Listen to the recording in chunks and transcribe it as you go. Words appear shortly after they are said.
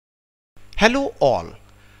Hello all,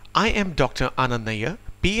 I am Dr. Anand Nayyar,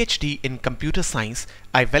 PhD in Computer Science.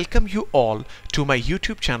 I welcome you all to my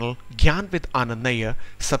YouTube channel Gyan with Anand Nayyar.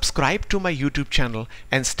 Subscribe to my YouTube channel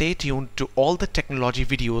and stay tuned to all the technology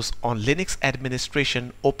videos on Linux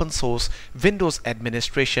administration, open source, Windows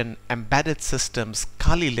administration, embedded systems,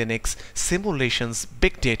 Kali Linux, simulations,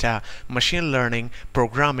 big data, machine learning,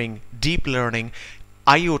 programming, deep learning,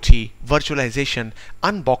 IoT, virtualization,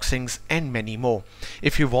 unboxings and many more.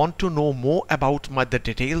 If you want to know more about the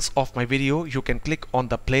details of my video, you can click on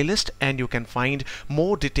the playlist and you can find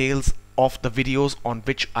more details of the videos on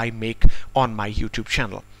which I make on my YouTube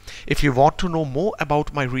channel. If you want to know more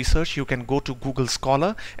about my research, you can go to Google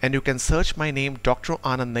Scholar and you can search my name Dr.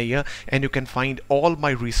 Anand Nayyar and you can find all my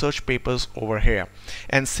research papers over here.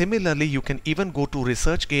 And similarly, you can even go to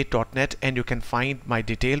researchgate.net and you can find my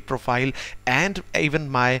detailed profile and even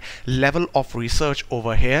my level of research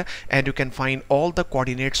over here, and you can find all the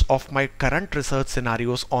coordinates of my current research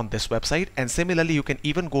scenarios on this website. And similarly, you can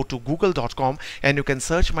even go to google.com and you can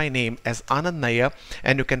search my name as Anand Nayyar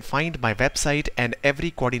and you can find my website and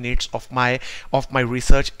every coordinate of my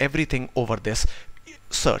research, everything over this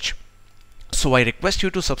search. So I request you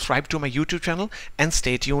to subscribe to my YouTube channel and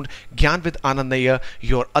stay tuned. Gyan with Anand Nayyar,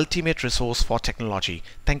 your ultimate resource for technology.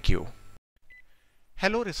 Thank you.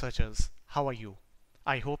 Hello researchers, how are you?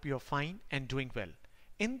 I hope you're fine and doing well.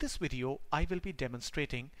 In this video, I will be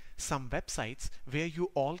demonstrating some websites where you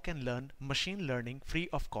all can learn machine learning free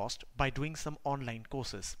of cost by doing some online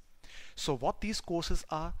courses. So what these courses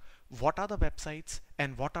are, what are the websites,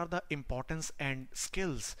 and what are the importance and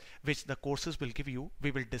skills which the courses will give you,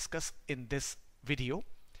 we will discuss in this video.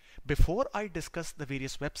 Before I discuss the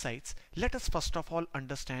various websites, let us first of all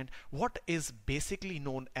understand what is basically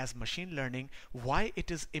known as machine learning, why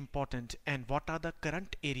it is important, and what are the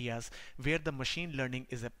current areas where the machine learning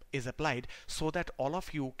is applied, so that all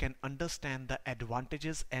of you can understand the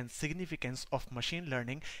advantages and significance of machine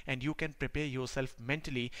learning and you can prepare yourself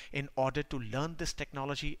mentally in order to learn this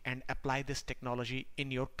technology and apply this technology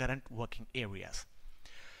in your current working areas.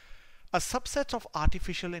 A subset of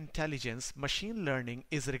artificial intelligence, machine learning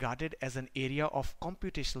is regarded as an area of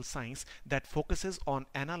computational science that focuses on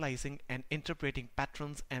analyzing and interpreting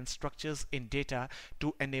patterns and structures in data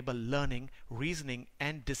to enable learning, reasoning,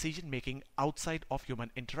 and decision making outside of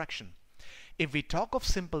human interaction. If we talk of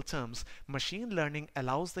simple terms, machine learning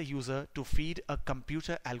allows the user to feed a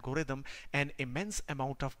computer algorithm an immense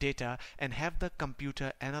amount of data and have the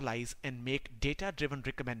computer analyze and make data-driven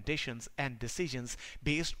recommendations and decisions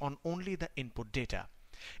based on only the input data.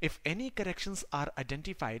 If any corrections are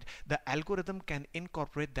identified, the algorithm can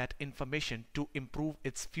incorporate that information to improve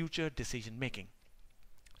its future decision making.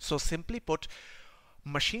 So simply put,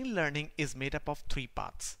 machine learning is made up of three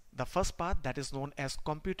parts. The first part, that is known as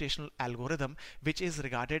computational algorithm, which is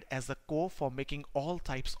regarded as the core for making all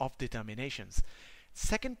types of determinations.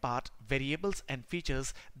 Second part, variables and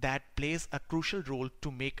features that plays a crucial role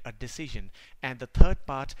to make a decision. And the third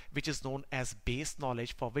part, which is known as base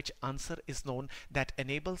knowledge, for which answer is known, that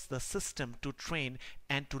enables the system to train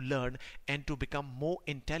and to learn and to become more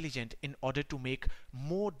intelligent in order to make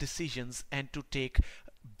more decisions and to take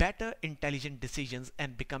better intelligent decisions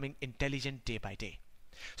and becoming intelligent day by day.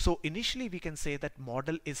 So initially we can say that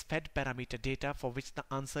model is fed parameter data for which the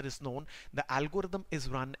answer is known, the algorithm is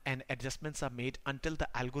run and adjustments are made until the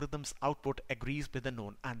algorithm's output agrees with the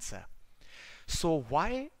known answer. So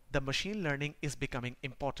why the machine learning is becoming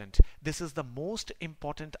important? This is the most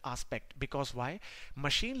important aspect, because why?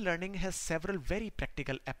 Machine learning has several very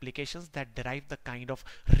practical applications that derive the kind of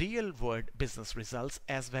real world business results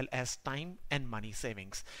as well as time and money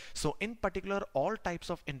savings. So in particular, all types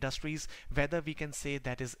of industries, whether we can say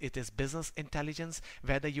that it is business intelligence,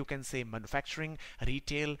 whether you can say manufacturing,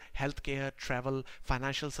 retail, healthcare, travel,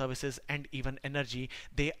 financial services, and even energy,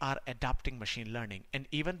 they are adopting machine learning. And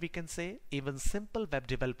even we can say even simple web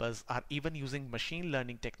developers are even using machine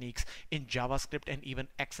learning techniques in JavaScript and even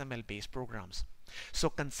XML based programs. So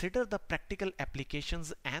consider the practical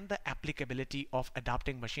applications and the applicability of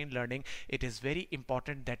adopting machine learning. It is very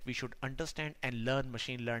important that we should understand and learn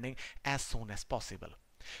machine learning as soon as possible.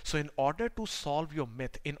 So in order to solve your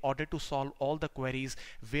myth, in order to solve all the queries,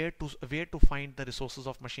 where to find the resources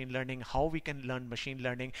of machine learning, how we can learn machine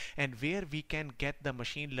learning, and where we can get the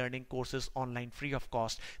machine learning courses online free of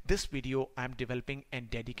cost, this video I'm developing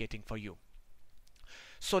and dedicating for you.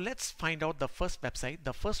 So let's find out the first website.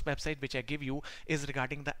 The first website which I give you is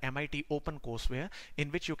regarding the MIT Opencourseware,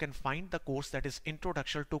 in which you can find the course that is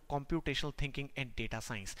Introduction to Computational Thinking and Data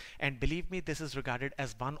Science. And believe me, this is regarded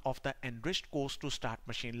as one of the enriched course to start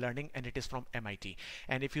machine learning, and it is from MIT.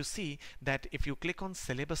 And if you see that if you click on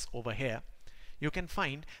syllabus over here, you can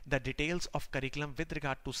find the details of curriculum with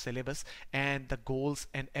regard to syllabus and the goals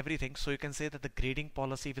and everything. So you can say that the grading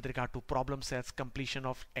policy with regard to problem sets, completion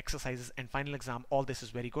of exercises and final exam, all this is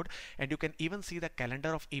very good. And you can even see the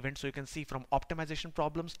calendar of events. So you can see from optimization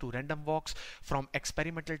problems to random walks, from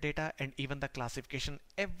experimental data, and even the classification,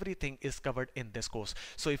 everything is covered in this course.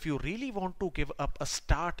 So if you really want to give up a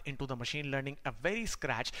start into the machine learning, a very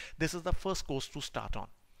scratch, this is the first course to start on.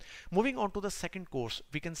 Moving on to the second course,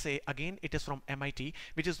 we can say again it is from MIT,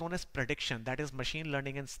 which is known as prediction, that is machine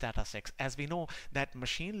learning and statistics. As we know that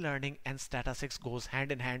machine learning and statistics goes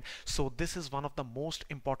hand in hand, so this is one of the most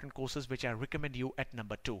important courses which I recommend you at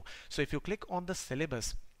number 2. So if you click on the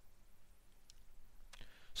syllabus,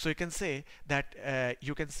 so you can say that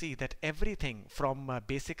you can see that everything from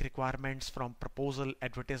basic requirements, from proposal,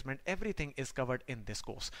 advertisement, everything is covered in this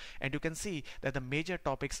course. And you can see that the major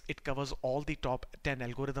topics, it covers all the top 10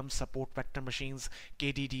 algorithms, support vector machines,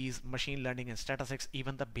 KDDs, machine learning and statistics,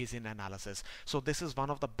 even the Bayesian analysis. So this is one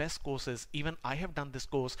of the best courses. Even I have done this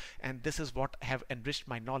course, and this is what have enriched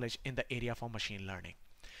my knowledge in the area for machine learning.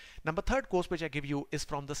 Number third course which I give you is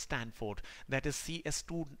from the Stanford, that is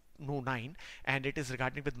CS209, and it is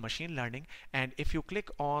regarding with machine learning. And if you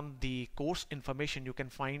click on the course information, you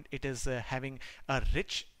can find it is having a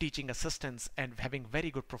rich teaching assistance and having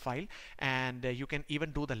very good profile, and you can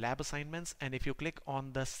even do the lab assignments. And if you click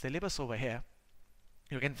on the syllabus over here,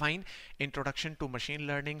 you can find introduction to machine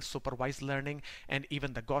learning, supervised learning, and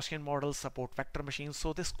even the Gaussian models, support vector machines.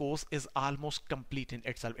 So this course is almost complete in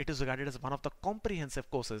itself. It is regarded as one of the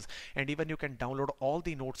comprehensive courses, and even you can download all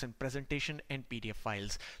the notes in presentation and PDF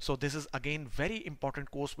files. So this is again very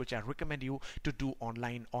important course which I recommend you to do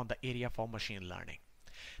online on the area for machine learning.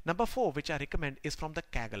 Number 4 which I recommend is from the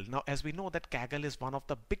Kaggle. Now as we know that Kaggle is one of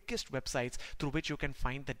the biggest websites through which you can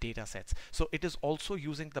find the data sets. So it is also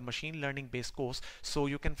using the machine learning based course. So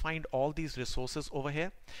you can find all these resources over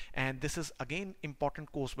here, and this is again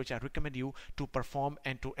important course which I recommend you to perform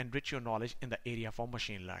and to enrich your knowledge in the area for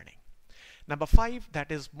machine learning. Number 5,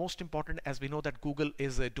 that is most important, as we know that Google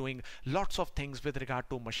is doing lots of things with regard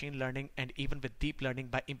to machine learning and even with deep learning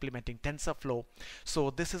by implementing TensorFlow. So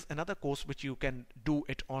this is another course which you can do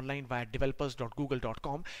it online via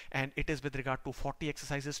developers.google.com, and it is with regard to 40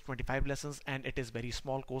 exercises, 25 lessons, and it is very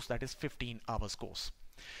small course, that is 15 hours course.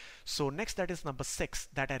 So next, that is number 6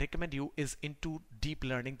 that I recommend you is into deep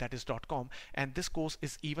learning, that is .com, and this course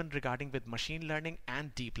is even regarding with machine learning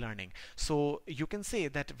and deep learning. So you can say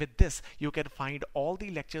that with this you can find all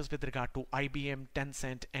the lectures with regard to IBM,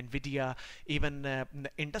 Tencent, Nvidia, even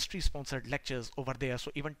industry sponsored lectures over there.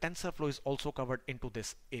 So even TensorFlow is also covered into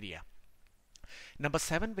this area. Number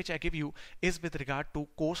 7 which I give you is with regard to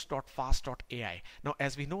course.fast.ai. Now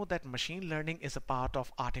as we know that machine learning is a part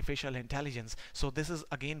of artificial intelligence, so this is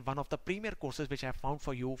again one of the premier courses which I have found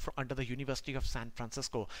for you under the University of San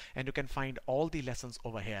Francisco, and you can find all the lessons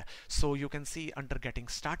over here. So you can see under getting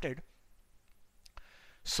started,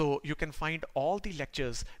 so you can find all the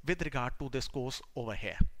lectures with regard to this course over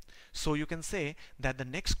here. So you can say that the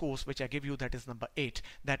next course which I give you, that is number 8,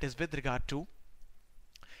 that is with regard to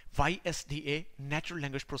YSDA natural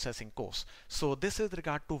language processing course. So this is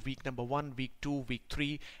regard to week number 1, week 2, week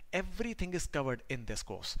 3, everything is covered in this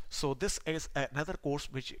course. So this is another course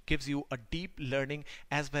which gives you a deep learning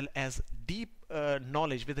as well as deep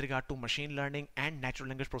knowledge with regard to machine learning and natural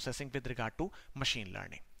language processing with regard to machine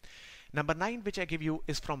learning. Number 9 which I give you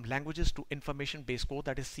is from languages to information based code,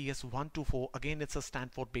 that is CS124. Again it's a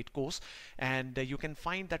Stanford based course, and you can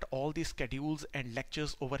find that all the schedules and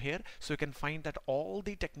lectures over here. So you can find that all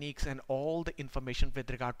the techniques and all the information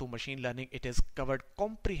with regard to machine learning, it is covered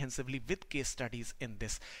comprehensively with case studies in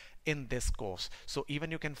this course. So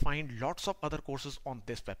even you can find lots of other courses on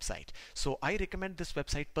this website. So I recommend this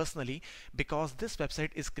website personally because this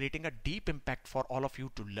website is creating a deep impact for all of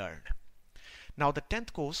you to learn. Now the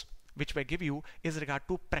 10th course which I give you is regard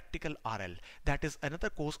to practical RL. That is another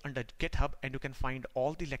course under GitHub, and you can find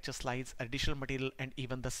all the lecture slides, additional material, and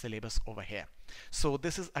even the syllabus over here. So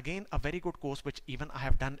this is again a very good course which even I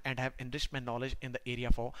have done and have enriched my knowledge in the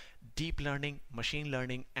area for deep learning, machine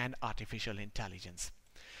learning, and artificial intelligence.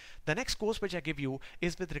 The next course which I give you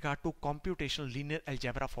is with regard to computational linear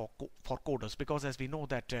algebra for coders, because as we know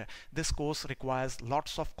that this course requires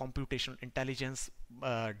lots of computational intelligence,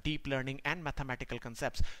 deep learning, and mathematical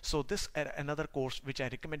concepts. So this another course which I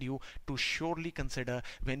recommend you to surely consider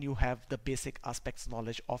when you have the basic aspects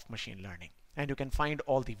knowledge of machine learning. And you can find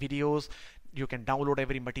all the videos, you can download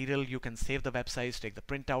every material, you can save the websites, take the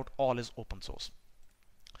printout, all is open source.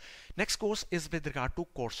 Next course is with regard to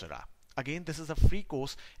Coursera. Again, this is a free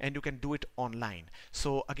course and you can do it online.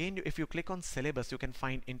 So again, if you click on syllabus, you can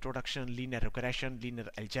find introduction, linear regression, linear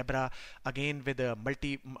algebra, again with the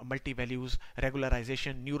multi values,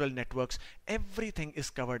 regularization, neural networks. Everything is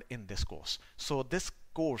covered in this course. So this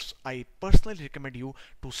course I personally recommend you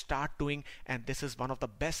to start doing, and this is one of the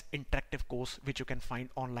best interactive course which you can find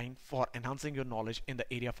online for enhancing your knowledge in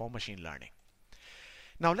the area for machine learning.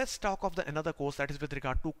 Now let's talk of the another course that is with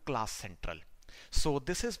regard to Class Central. So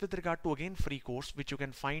this is with regard to again free course which you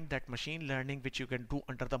can find that machine learning which you can do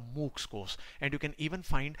under the MOOCs course, and you can even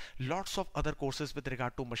find lots of other courses with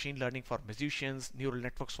regard to machine learning for musicians, neural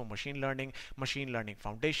networks for machine learning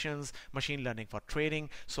foundations, machine learning for trading.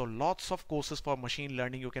 So lots of courses for machine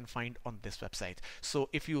learning you can find on this website. So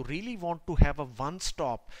if you really want to have a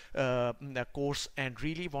one-stop course and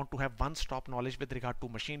really want to have one-stop knowledge with regard to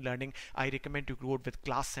machine learning, I recommend you go with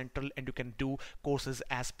Class Central, and you can do courses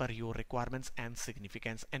as per your requirements and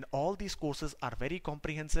significance. And all these courses are very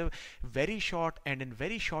comprehensive, very short, and in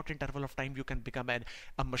very short interval of time you can become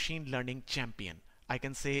a machine learning champion. I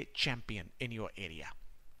can say champion in your area.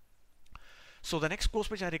 So the next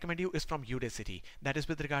course which I recommend you is from Udacity, that is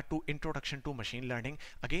with regard to Introduction to Machine Learning.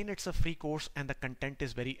 Again, it's a free course and the content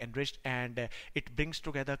is very enriched, and it brings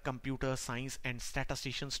together computer science and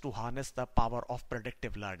statisticians to harness the power of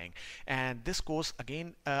predictive learning. And this course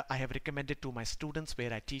again I have recommended to my students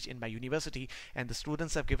where I teach in my university, and the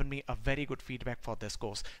students have given me a very good feedback for this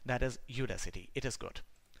course. That is Udacity. It is good.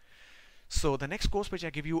 So the next course which I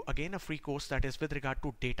give you, again a free course, that is with regard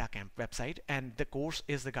to Data Camp website, and the course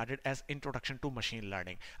is regarded as Introduction to Machine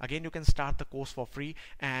Learning. Again, you can start the course for free,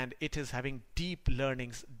 and it is having deep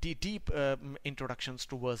learnings, deep introductions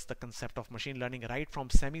towards the concept of machine learning, right from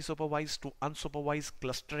semi-supervised to unsupervised,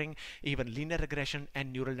 clustering, even linear regression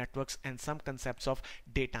and neural networks, and some concepts of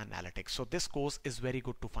data analytics. So this course is very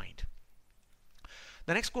good to find.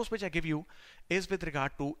 The next course which I give you is with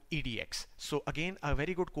regard to EDX. So again, a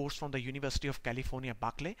very good course from the University of California,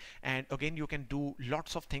 Berkeley. And again, you can do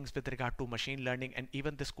lots of things with regard to machine learning, and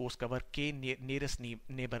even this course cover nearest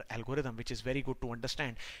neighbor algorithm, which is very good to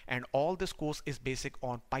understand. And all this course is basic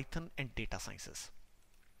on Python and data sciences.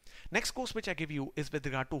 Next course which I give you is with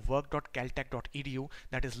regard to work.caltech.edu,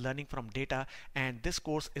 that is learning from data, and this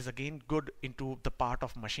course is again good into the part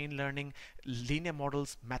of machine learning, linear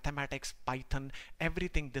models, mathematics, Python,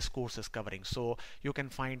 everything this course is covering. So you can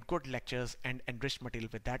find good lectures and enriched material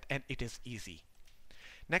with that, and it is easy.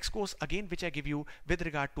 Next course again which I give you with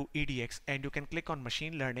regard to EDX, and you can click on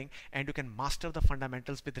machine learning and you can master the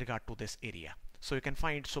fundamentals with regard to this area. So you can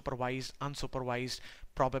find supervised, unsupervised,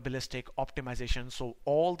 probabilistic, optimization. So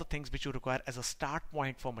all the things which you require as a start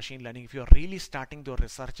point for machine learning. If you're really starting your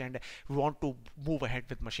research and want to move ahead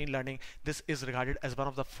with machine learning, this is regarded as one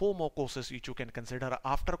of the 4 more courses which you can consider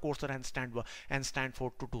after Coursera and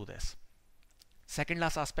Stanford to do this. Second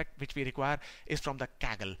last aspect which we require is from the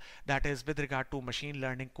Kaggle, that is with regard to machine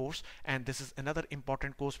learning course, and this is another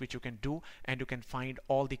important course which you can do, and you can find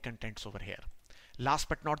all the contents over here. Last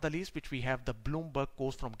but not the least, which we have the Bloomberg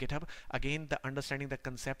course from GitHub. Again, the understanding the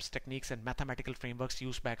concepts, techniques and mathematical frameworks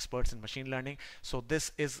used by experts in machine learning. So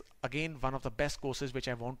this is again one of the best courses which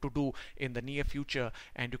I want to do in the near future,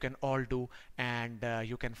 and you can all do, and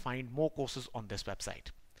you can find more courses on this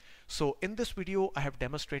website. So in this video, I have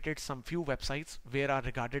demonstrated some few websites where are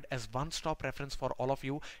regarded as one-stop reference for all of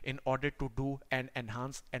you in order to do and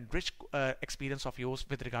enhance and rich experience of yours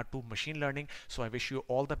with regard to machine learning. So I wish you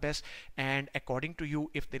all the best, and according to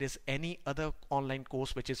you, if there is any other online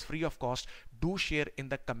course which is free of cost, do share in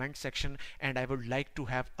the comment section, and I would like to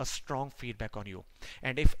have a strong feedback on you.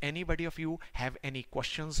 And if anybody of you have any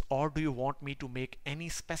questions, or do you want me to make any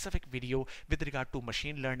specific video with regard to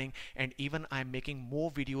machine learning, and even I'm making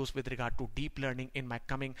more videos with regard to deep learning in my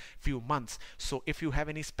coming few months. So if you have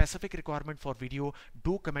any specific requirement for video,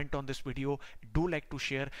 do comment on this video, do like to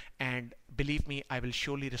share, and believe me, I will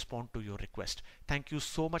surely respond to your request. Thank you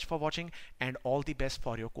so much for watching, and all the best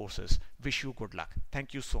for your courses. Wish you good luck.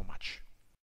 Thank you so much.